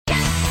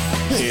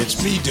Hey,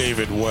 it's me,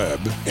 David Webb,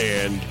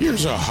 and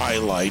here's a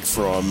highlight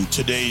from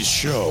today's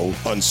show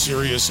on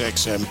Sirius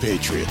XM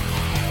Patriot.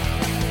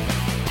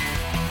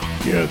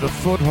 Yeah, the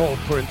foothold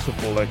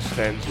principle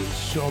extends in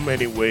so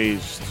many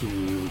ways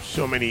to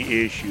so many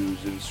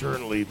issues, and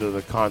certainly to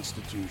the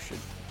Constitution.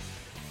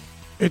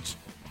 It's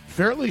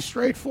fairly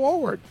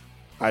straightforward.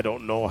 I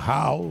don't know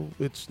how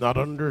it's not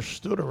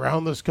understood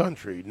around this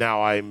country.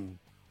 Now, I'm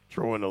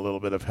throwing a little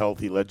bit of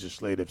healthy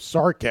legislative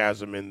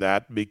sarcasm in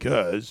that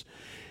because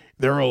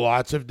there are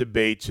lots of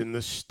debates in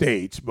the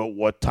states, but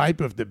what type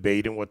of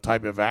debate and what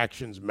type of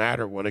actions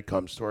matter when it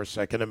comes to our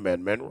Second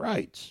Amendment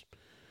rights?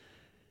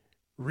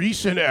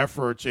 Recent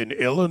efforts in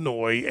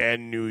Illinois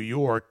and New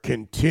York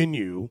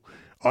continue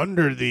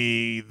under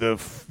the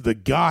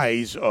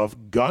guise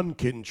of gun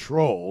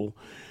control.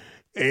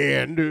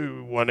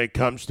 And when it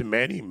comes to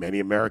many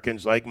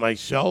Americans like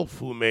myself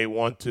who may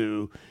want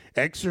to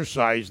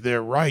exercise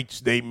their rights,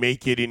 they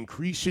make it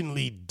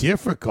increasingly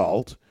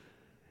difficult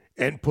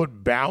and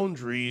put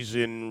boundaries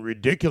in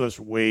ridiculous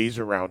ways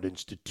around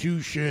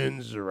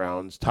institutions,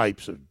 around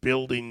types of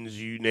buildings,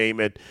 you name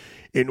it,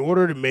 in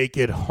order to make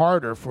it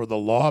harder for the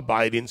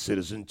law-abiding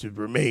citizen to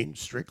remain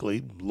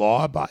strictly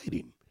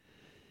law-abiding.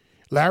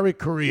 Larry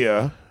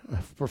Correia, a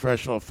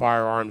professional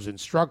firearms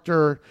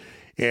instructor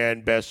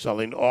and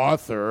best-selling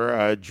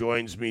author,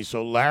 joins me.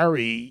 So,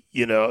 Larry,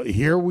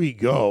 here we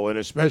go, and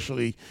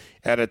especially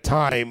at a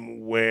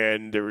time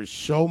when there is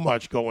so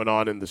much going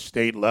on in the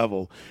state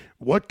level,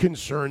 what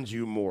concerns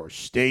you more,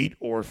 state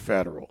or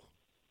federal?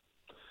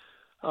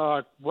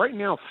 Right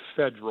now,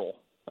 federal.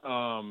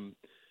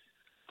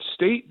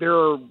 State,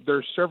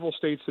 there's several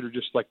states that are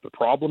just like the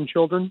problem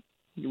children.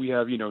 We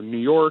have, New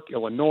York,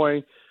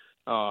 Illinois,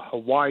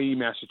 Hawaii,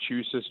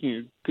 Massachusetts.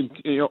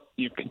 You're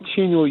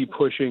continually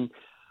pushing,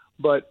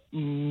 but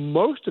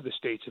most of the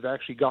states have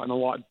actually gotten a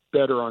lot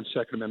better on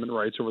Second Amendment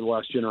rights over the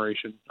last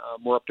generation.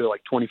 We're up to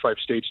like 25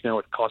 states now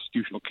with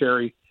constitutional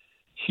carry.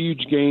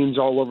 Huge gains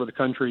all over the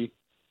country.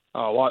 A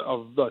lot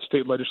of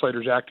state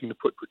legislators acting to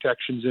put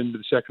protections into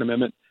the Second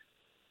Amendment.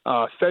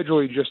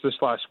 Federally, just this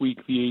last week,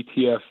 the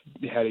ATF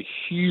had a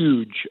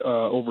huge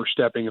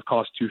overstepping of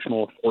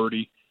constitutional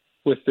authority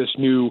with this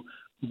new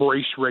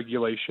brace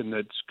regulation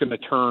that's going to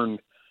turn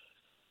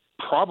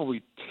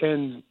probably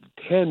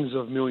tens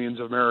of millions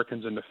of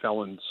Americans into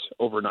felons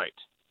overnight.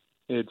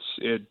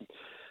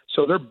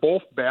 So they're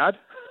both bad.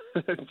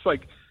 It's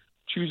like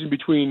choosing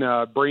between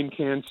brain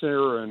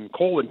cancer and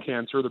colon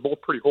cancer. They're both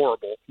pretty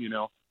horrible,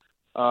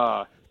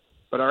 But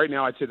right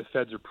now, I'd say the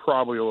feds are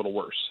probably a little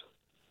worse.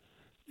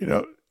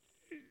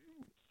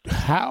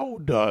 How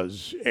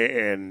does,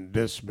 and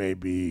this may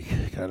be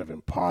kind of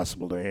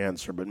impossible to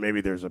answer, but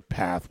maybe there's a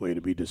pathway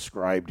to be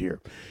described here.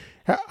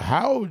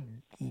 How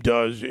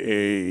does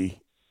a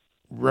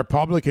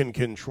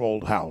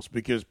Republican-controlled House,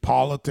 because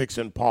politics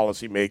and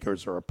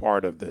policymakers are a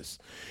part of this,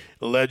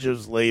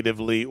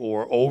 legislatively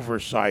or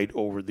oversight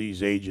over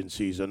these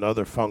agencies,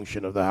 another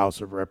function of the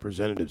House of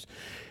Representatives,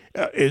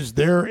 is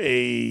there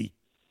a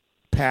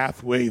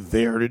pathway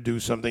there to do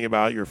something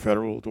about your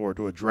federal, or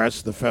to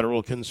address the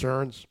federal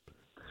concerns?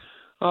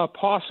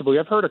 Possibly.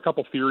 I've heard a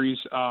couple theories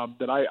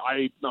that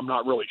I'm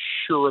not really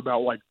sure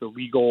about, like the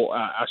legal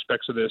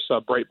aspects of this.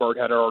 Breitbart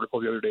had an article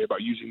the other day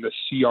about using the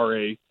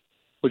CRA,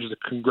 which is a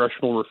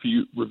Congressional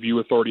Review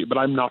Authority, but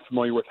I'm not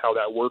familiar with how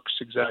that works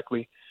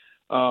exactly.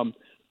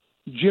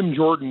 Jim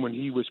Jordan, when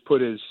he was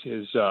put as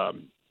the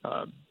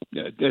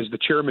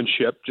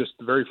chairmanship, just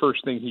the very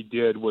first thing he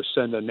did was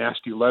send a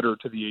nasty letter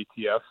to the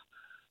ATF.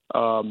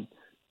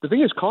 The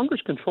thing is,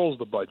 Congress controls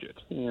the budget,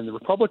 and the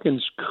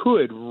Republicans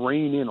could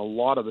rein in a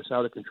lot of this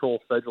out-of-control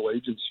federal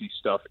agency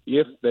stuff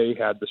if they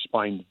had the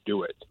spine to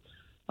do it.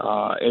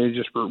 And it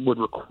just would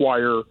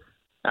require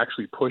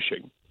actually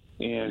pushing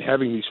and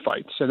having these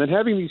fights, and then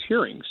having these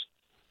hearings,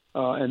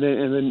 and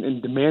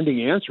then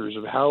demanding answers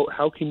of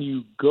how can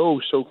you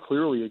go so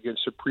clearly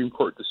against Supreme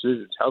Court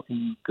decisions? How can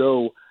you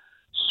go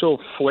so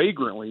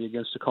flagrantly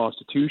against the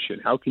Constitution?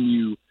 How can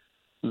you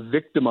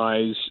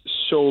victimize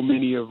so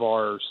many of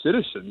our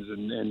citizens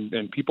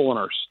and people in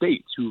our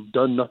states who've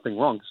done nothing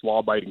wrong, as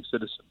law-abiding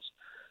citizens?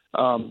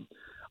 The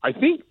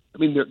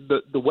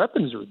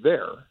weapons are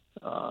there.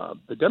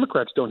 The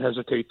Democrats don't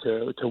hesitate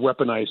to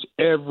weaponize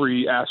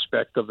every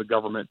aspect of the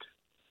government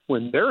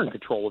when they're in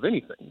control of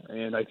anything.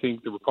 And I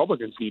think the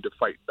Republicans need to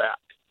fight back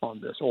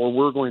on this, or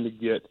we're going to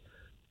get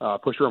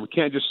pushed around. We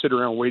can't just sit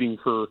around waiting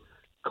for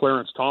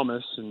Clarence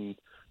Thomas and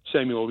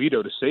Samuel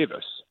Alito to save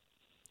us.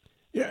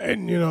 Yeah,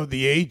 and,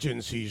 the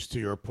agencies, to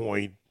your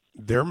point,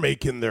 they're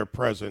making their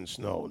presence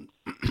known.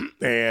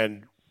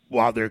 And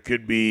while there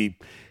could be,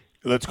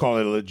 let's call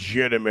it a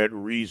legitimate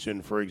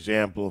reason, for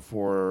example,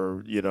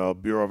 for,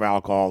 Bureau of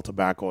Alcohol,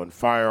 Tobacco, and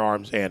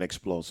Firearms and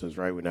Explosives,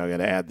 right? We now got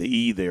to add the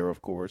E there,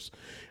 of course,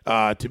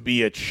 to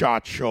be at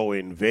SHOT Show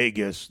in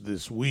Vegas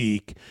this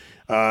week.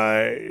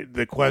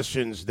 The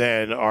questions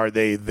then, are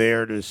they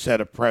there to set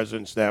a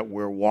presence that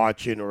we're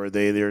watching, or are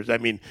they there? I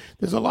mean,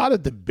 there's a lot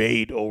of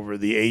debate over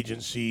the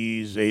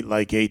agencies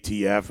like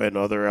ATF and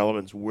other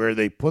elements where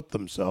they put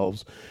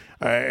themselves.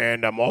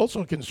 And I'm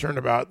also concerned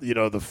about,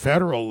 the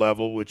federal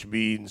level, which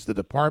means the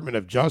Department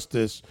of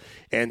Justice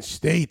and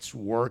states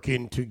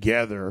working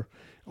together,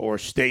 or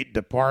state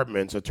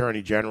departments,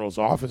 attorney general's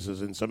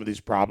offices in some of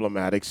these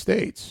problematic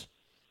states.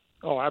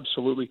 Oh,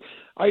 absolutely.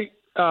 In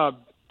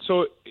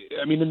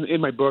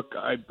my book,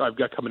 I've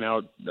got coming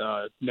out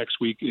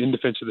next week, In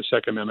Defense of the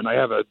Second Amendment, I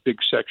have a big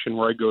section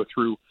where I go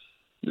through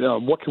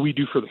what can we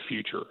do for the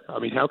future? I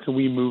mean, how can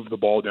we move the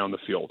ball down the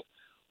field?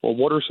 Well,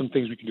 what are some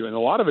things we can do? And a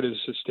lot of it is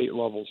at state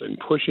levels and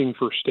pushing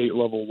for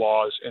state-level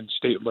laws and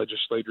state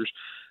legislators.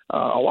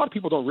 A lot of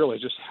people don't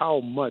realize just how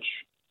much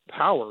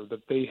power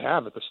that they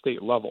have at the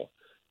state level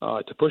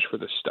to push for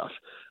this stuff.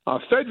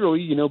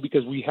 Federally,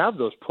 because we have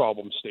those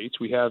problem states,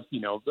 we have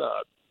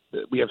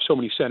so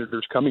many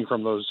senators coming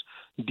from those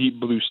deep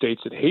blue states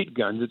that hate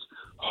guns. It's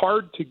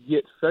hard to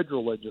get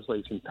federal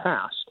legislation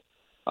passed.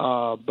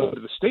 But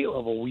at the state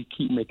level, we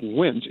keep making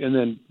wins. And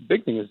then the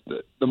big thing is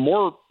the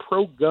more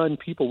pro-gun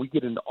people we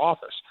get into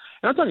office,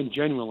 and I'm talking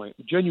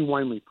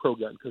genuinely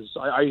pro-gun, because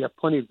I have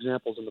plenty of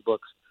examples in the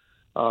books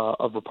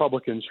of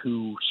Republicans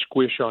who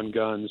squish on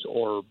guns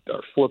or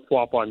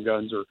flip-flop on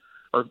guns or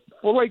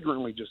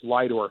flagrantly just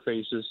lie to our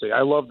faces, say,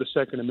 I love the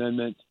Second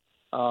Amendment,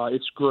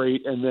 it's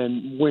great, and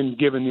then when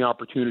given the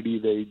opportunity,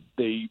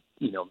 they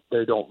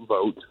don't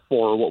vote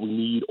for what we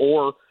need,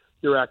 or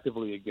they're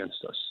actively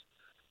against us.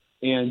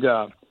 And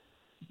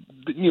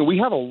we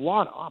have a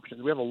lot of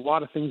options. We have a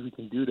lot of things we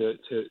can do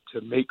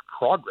to make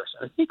progress.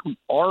 And I think we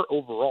are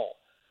overall.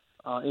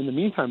 In the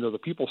meantime, though, the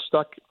people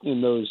stuck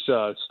in those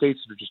states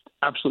that are just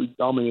absolutely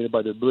dominated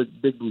by their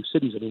big blue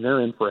cities, I mean, they're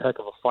in for a heck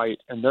of a fight.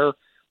 And their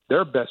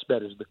best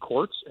bet is the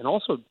courts. And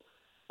also,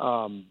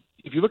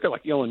 if you look at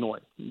like Illinois,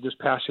 just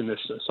passing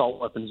this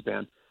assault weapons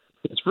ban,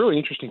 it's really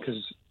interesting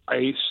because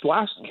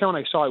last count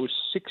I saw, it was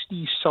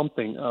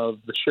 60-something of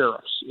the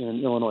sheriffs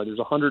in Illinois. There's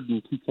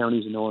 102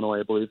 counties in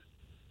Illinois, I believe.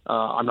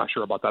 I'm not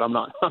sure about that. I'm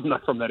not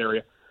from that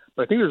area.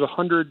 But I think there's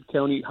 100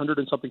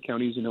 and something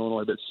counties in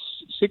Illinois, but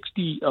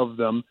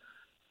 60-something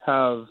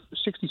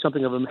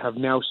of them have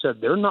now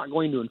said they're not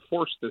going to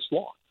enforce this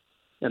law.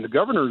 And the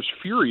governor's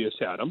furious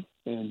at them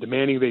and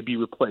demanding they be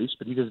replaced,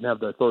 but he doesn't have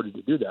the authority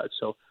to do that.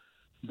 So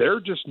they're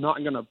just not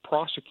going to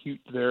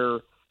prosecute their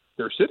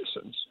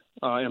citizens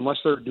unless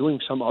they're doing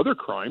some other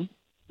crime.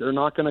 They're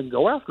not going to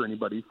go after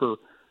anybody for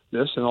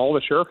this. And all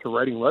the sheriffs are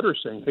writing letters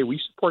saying, hey, we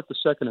support the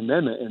Second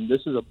Amendment, and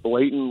this is a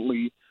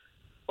blatantly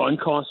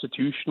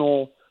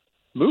unconstitutional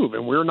move,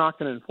 and we're not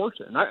going to enforce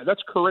it. And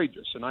that's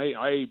courageous, and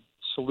I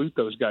salute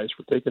those guys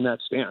for taking that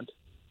stand.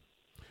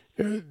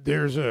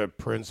 There's a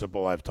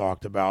principle I've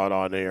talked about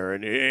on air,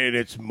 and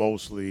it's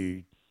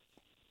mostly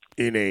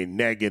in a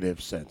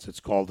negative sense. It's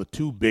called the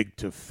too big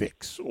to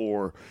fix,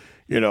 or,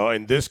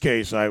 in this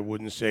case, I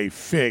wouldn't say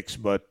fix,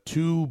 but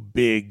too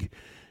big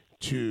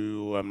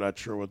to, I'm not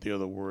sure what the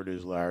other word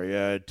is,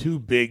 Larry, too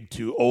big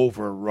to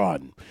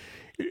overrun.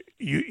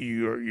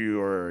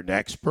 You're an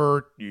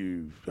expert.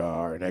 You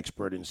are an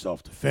expert in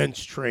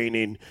self-defense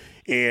training,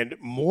 and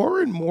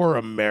more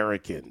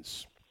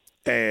Americans,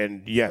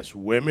 and yes,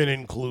 women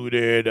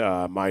included,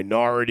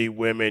 minority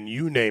women,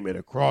 you name it,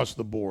 across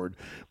the board,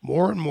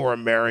 more and more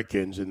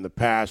Americans in the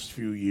past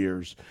few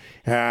years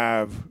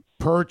have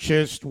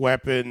purchased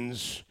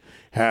weapons,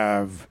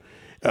 have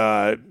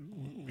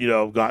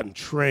gotten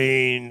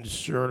trained,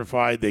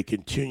 certified. They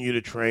continue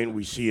to train.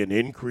 We see an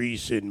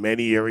increase in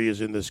many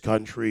areas in this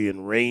country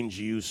in range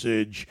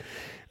usage.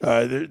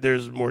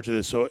 There's more to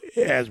this. So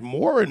as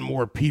more and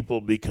more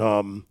people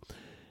become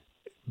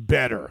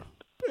better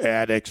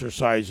at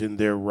exercising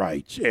their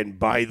rights and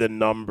by the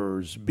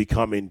numbers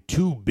becoming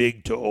too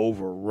big to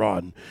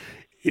overrun,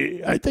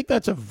 I think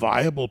that's a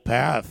viable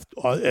path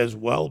as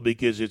well,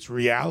 because it's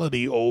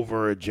reality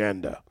over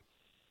agenda.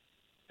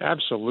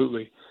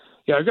 Absolutely.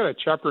 Yeah, I've got a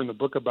chapter in the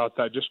book about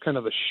that, just kind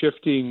of the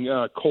shifting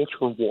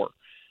culture war.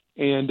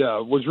 And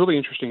what's really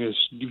interesting is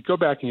you go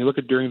back and you look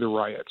at during the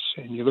riots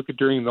and you look at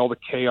during all the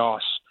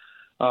chaos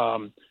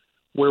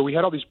where we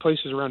had all these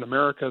places around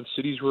America, the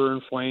cities were in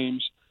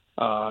flames,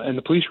 and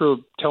the police were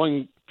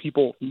telling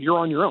people, you're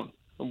on your own.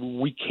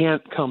 We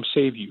can't come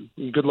save you.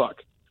 Good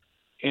luck.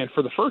 And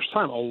for the first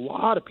time, a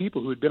lot of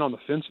people who had been on the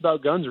fence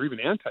about guns or even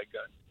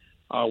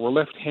anti-gun were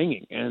left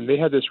hanging. And they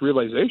had this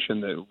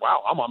realization that,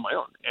 wow, I'm on my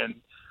own. And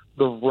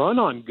the run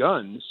on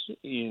guns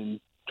in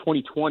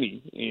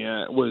 2020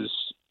 was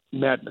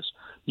madness.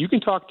 You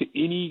can talk to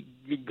any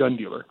gun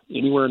dealer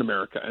anywhere in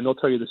America, and they'll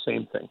tell you the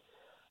same thing.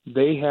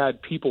 They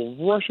had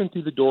people rushing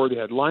through the door. They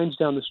had lines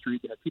down the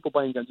street. They had people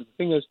buying guns. And the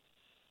thing is,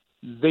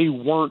 they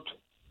weren't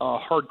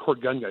hardcore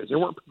gun guys. They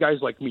weren't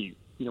guys like me.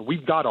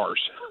 We've got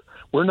ours.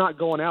 We're not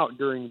going out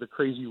during the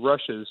crazy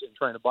rushes and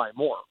trying to buy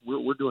more.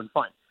 We're doing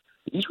fine.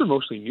 These were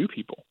mostly new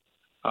people.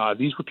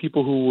 These were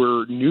people who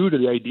were new to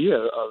the idea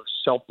of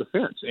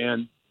self-defense,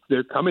 and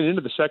they're coming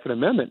into the Second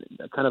Amendment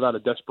kind of out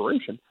of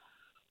desperation.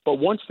 But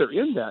once they're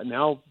in that,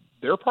 now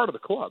they're part of the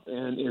club,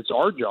 and it's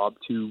our job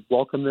to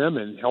welcome them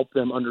and help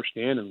them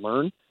understand and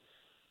learn.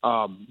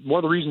 One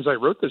of the reasons I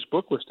wrote this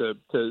book was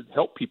to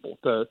help people,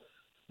 to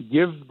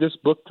Give this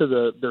book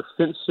to their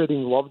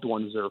fence-sitting loved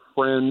ones, their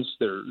friends,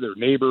 their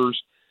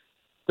neighbors,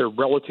 their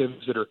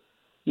relatives that are,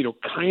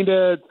 kind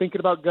of thinking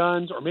about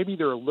guns, or maybe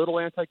they're a little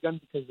anti-gun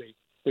because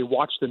they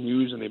watch the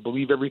news and they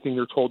believe everything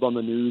they're told on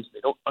the news.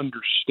 They don't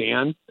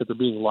understand that they're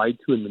being lied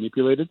to and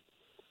manipulated.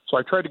 So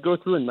I try to go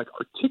through and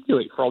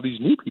articulate for all these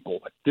new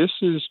people, this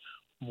is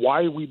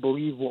why we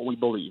believe what we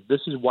believe.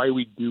 This is why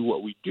we do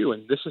what we do,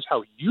 and this is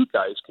how you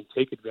guys can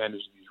take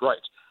advantage of these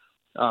rights.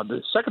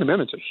 The Second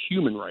Amendment's a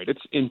human right.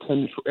 It's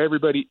intended for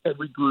everybody,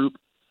 every group.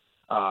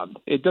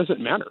 It doesn't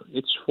matter.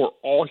 It's for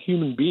all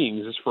human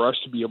beings. It's for us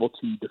to be able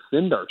to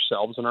defend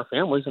ourselves and our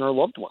families and our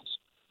loved ones.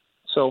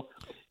 So,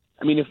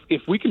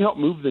 if we can help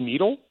move the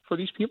needle for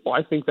these people,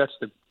 I think that's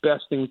the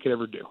best thing we could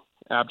ever do.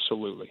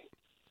 Absolutely.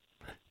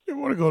 I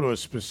want to go to a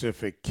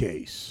specific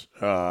case,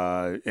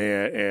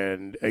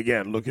 and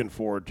again, looking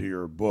forward to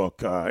your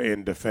book,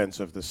 In Defense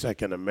of the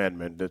Second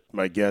Amendment, that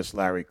my guest,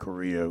 Larry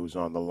Correia, who's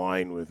on the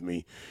line with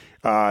me,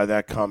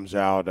 that comes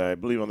out, I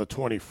believe, on the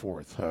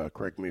 24th.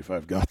 Correct me if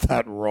I've got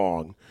that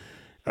wrong.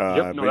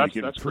 Yep, no,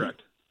 that's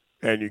correct.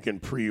 And you can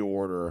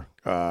pre-order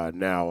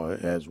now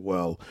as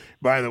well.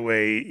 By the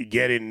way,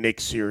 getting Nick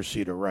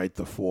Searcy to write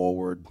the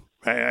foreword,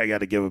 I got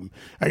to give him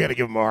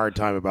a hard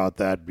time about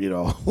that.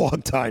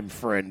 Long-time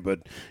friend,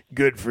 but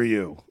good for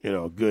you.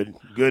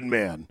 Good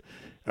man.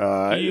 He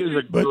is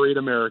a great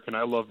American.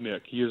 I love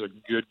Nick. He is a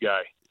good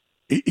guy.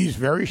 He's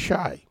very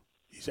shy.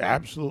 He's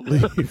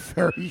absolutely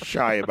very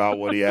shy about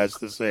what he has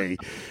to say.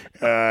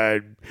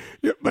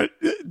 But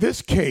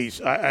this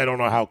case, I don't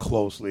know how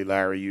closely,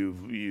 Larry,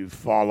 you've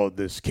followed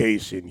this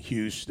case in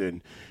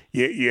Houston.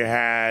 You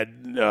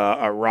had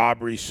a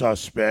robbery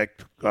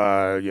suspect,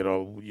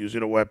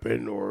 using a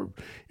weapon, or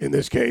in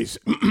this case,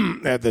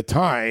 at the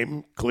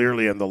time,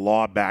 clearly, and the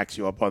law backs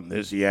you up on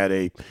this, he had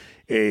a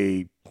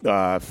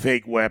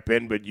fake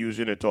weapon, but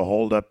using it to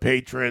hold up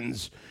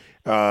patrons.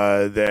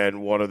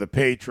 Then one of the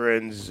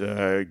patrons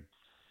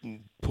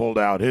pulled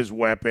out his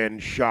weapon,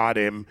 shot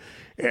him,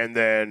 and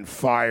then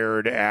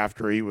fired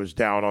after he was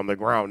down on the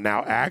ground.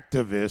 Now,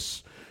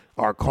 activists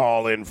are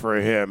calling for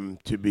him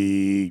to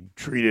be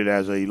treated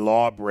as a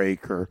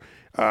lawbreaker.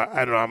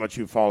 I don't know how much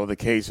you follow the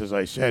case, as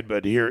I said,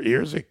 but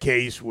here's a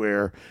case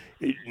where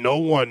no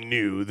one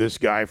knew this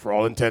guy, for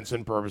all intents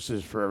and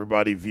purposes, for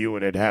everybody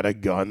viewing it, had a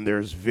gun.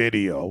 There's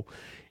video.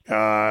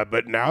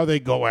 But now they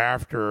go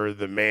after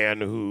the man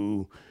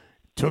who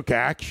took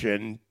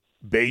action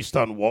based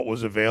on what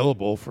was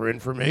available for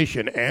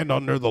information and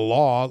under the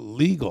law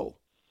legal.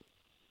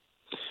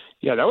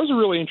 Yeah, that was a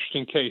really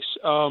interesting case.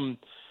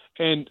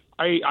 And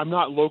I'm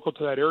not local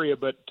to that area,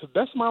 but to the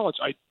best of my knowledge,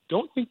 I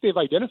don't think they've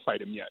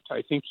identified him yet.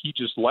 I think he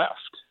just left.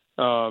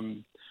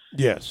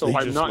 Yes, so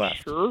I'm not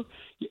sure.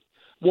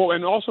 Well,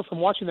 and also from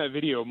watching that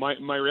video,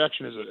 my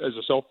reaction as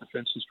a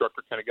self-defense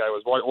instructor kind of guy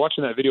was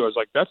watching that video. I was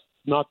like, that's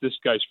not this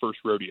guy's first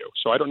rodeo.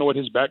 So I don't know what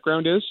his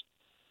background is,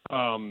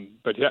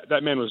 but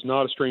that man was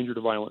not a stranger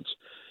to violence.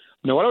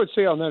 Now, what I would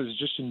say on that is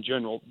just in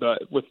general,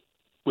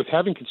 with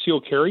having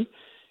concealed carry,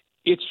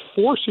 it's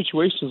for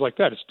situations like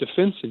that. It's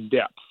defense in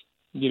depth.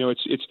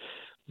 It's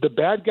the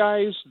bad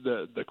guys,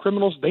 the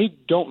criminals. They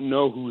don't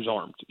know who's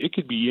armed. It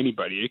could be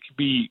anybody. It could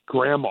be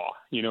grandma.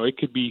 It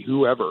could be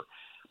whoever.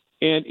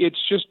 And it's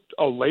just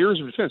a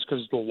layers of defense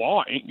because the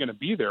law ain't going to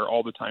be there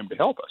all the time to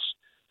help us.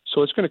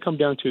 So it's going to come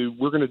down to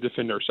we're going to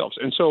defend ourselves.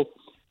 And so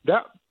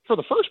that for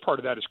the first part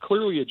of that is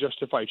clearly a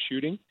justified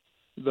shooting.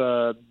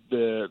 The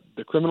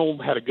criminal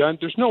had a gun.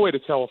 There's no way to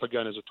tell if a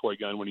gun is a toy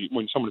gun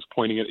when someone's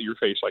pointing it at your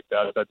face like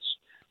that. That's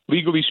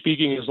legally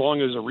speaking, as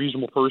long as a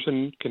reasonable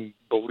person can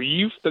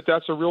believe that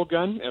that's a real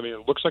gun.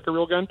 It looks like a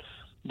real gun,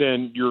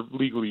 then you're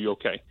legally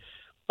okay.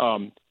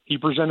 He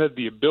presented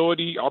the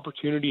ability,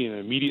 opportunity, and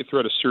immediate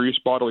threat of serious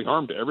bodily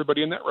harm to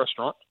everybody in that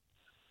restaurant.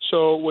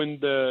 So when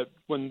the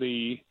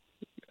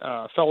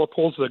fellow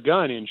pulls the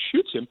gun and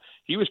shoots him,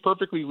 he was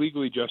perfectly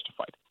legally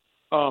justified.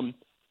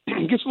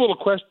 It gets a little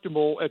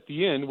questionable at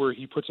the end where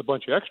he puts a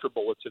bunch of extra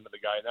bullets into the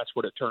guy, and that's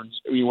what it turns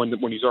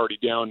when he's already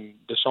down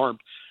and disarmed.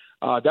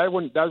 That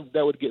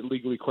would get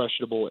legally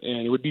questionable,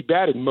 and it would be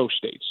bad in most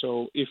states.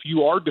 So if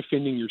you are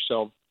defending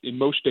yourself, in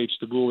most states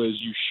the rule is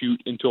you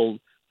shoot until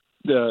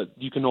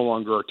you can no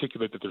longer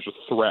articulate that there's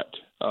a threat.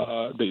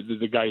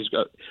 The guy's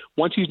got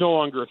once he's no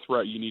longer a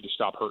threat, you need to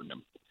stop hurting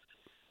him.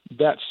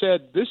 That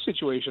said, this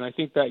situation, I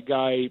think that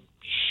guy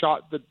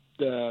shot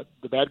the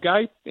bad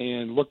guy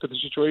and looked at the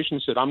situation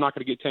and said, "I'm not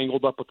going to get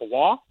tangled up with the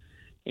law,"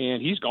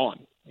 and he's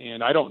gone.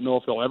 And I don't know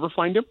if they'll ever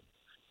find him.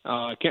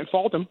 I can't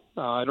fault him.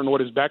 I don't know what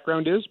his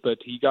background is, but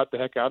he got the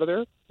heck out of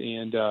there,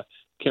 and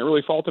can't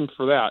really fault him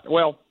for that.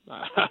 Well,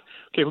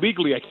 okay,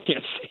 legally I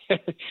can't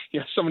say.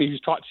 Somebody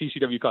who's taught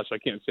CCW class, I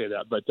can't say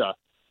that, but the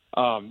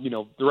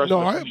rest.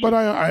 No, but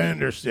I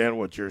understand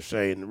what you're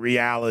saying. The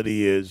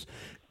reality is,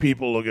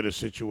 people look at a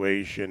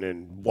situation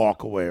and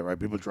walk away. Right?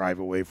 People drive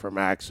away from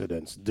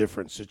accidents.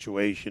 Different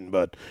situation,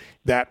 but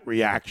that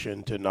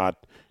reaction to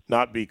not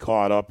be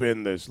caught up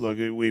in this. Look,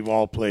 we've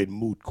all played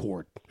moot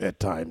court at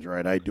times,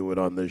 right? I do it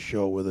on this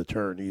show with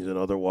attorneys and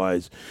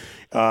otherwise.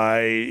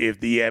 If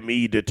the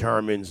ME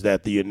determines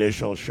that the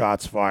initial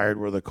shots fired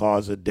were the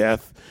cause of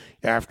death,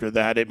 after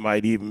that it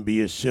might even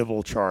be a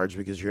civil charge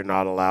because you're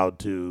not allowed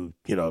to,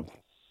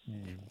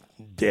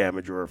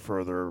 damage or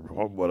further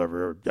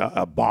whatever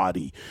a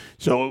body.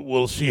 So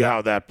we'll see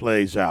how that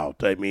plays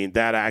out. I mean,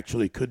 that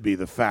actually could be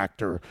the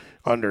factor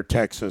under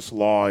Texas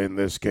law in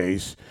this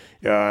case.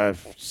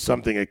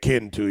 Something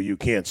akin to you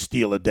can't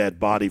steal a dead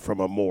body from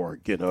a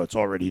morgue. It's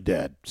already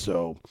dead.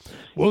 So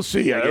we'll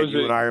see. Yeah,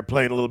 you and I are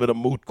playing a little bit of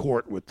moot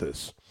court with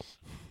this.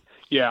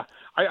 Yeah,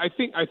 I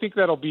think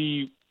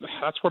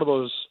that's one of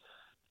those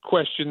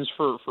questions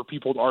for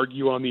people to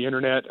argue on the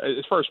internet.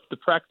 As far as the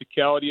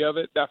practicality of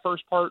it, that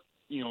first part,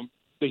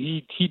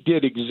 he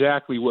did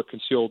exactly what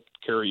concealed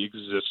carry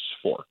exists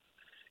for.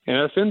 And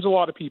it offends a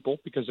lot of people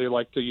because they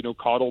like to,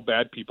 coddle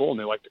bad people and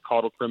they like to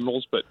coddle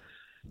criminals. But,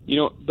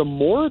 the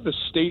more the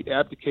state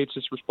abdicates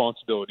its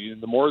responsibility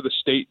and the more the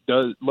state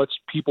lets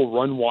people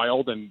run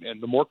wild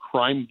and the more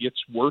crime gets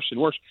worse and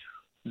worse,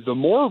 the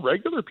more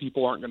regular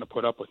people aren't going to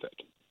put up with it.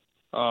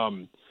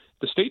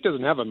 The state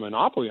doesn't have a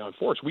monopoly on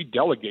force. We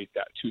delegate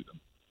that to them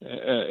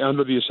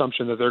under the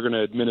assumption that they're going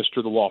to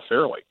administer the law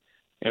fairly.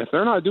 And if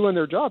they're not doing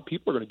their job,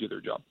 people are going to do their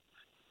job.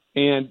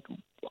 And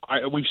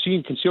we've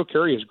seen concealed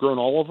carry has grown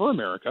all over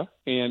America,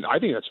 and I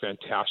think that's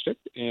fantastic.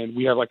 And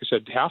we have, like I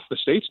said, half the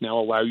states now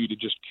allow you to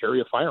just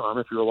carry a firearm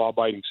if you're a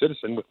law-abiding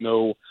citizen with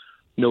no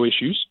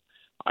issues.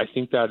 I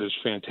think that is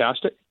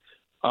fantastic.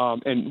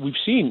 And we've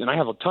seen, and I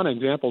have a ton of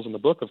examples in the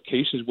book of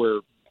cases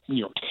where,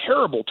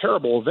 terrible,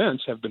 terrible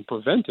events have been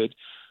prevented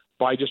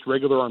by just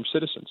regular armed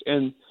citizens.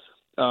 And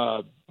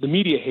the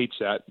media hates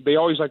that. They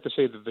always like to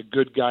say that the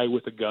good guy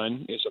with a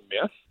gun is a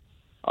myth.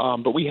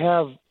 But we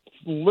have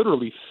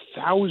literally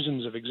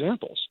thousands of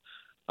examples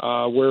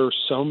where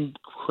some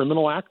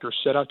criminal actor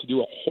set out to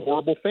do a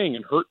horrible thing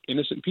and hurt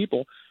innocent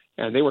people,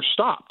 and they were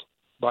stopped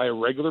by a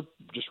regular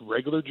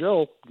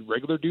Joe,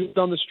 regular dude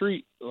on the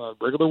street,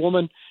 regular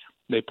woman.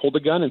 They pulled a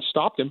gun and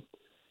stopped him,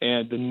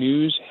 and the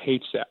news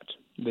hates that.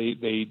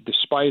 They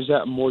despise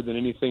that more than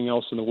anything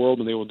else in the world,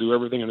 and they will do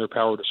everything in their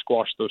power to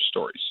squash those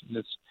stories. And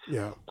it's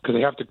because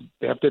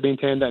they have to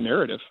maintain that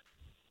narrative.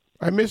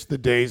 I miss the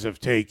days of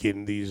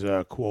taking these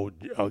quote,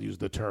 I'll use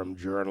the term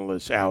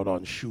journalists out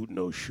on shoot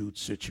no shoot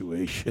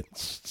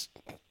situations.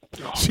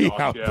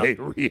 How they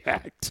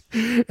react.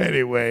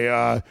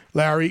 Anyway,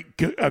 Larry,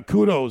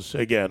 kudos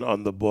again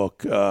on the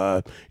book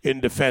in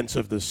defense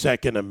of the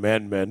Second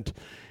Amendment,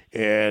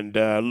 and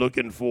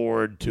looking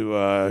forward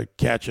to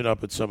catching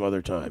up at some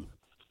other time.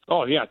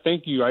 Oh, yeah.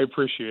 Thank you. I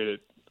appreciate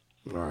it.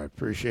 All right.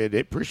 Appreciate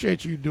it.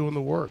 Appreciate you doing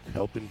the work,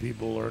 helping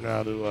people learn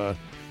how to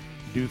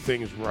do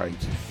things right,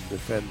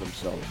 defend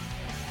themselves.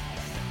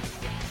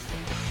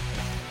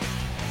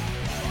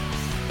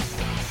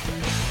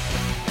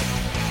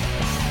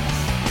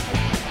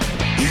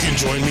 You can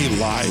join me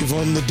live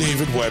on The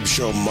David Webb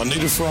Show Monday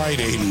to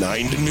Friday,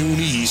 9 to noon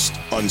East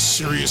on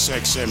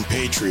SiriusXM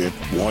Patriot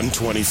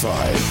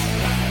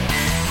 125.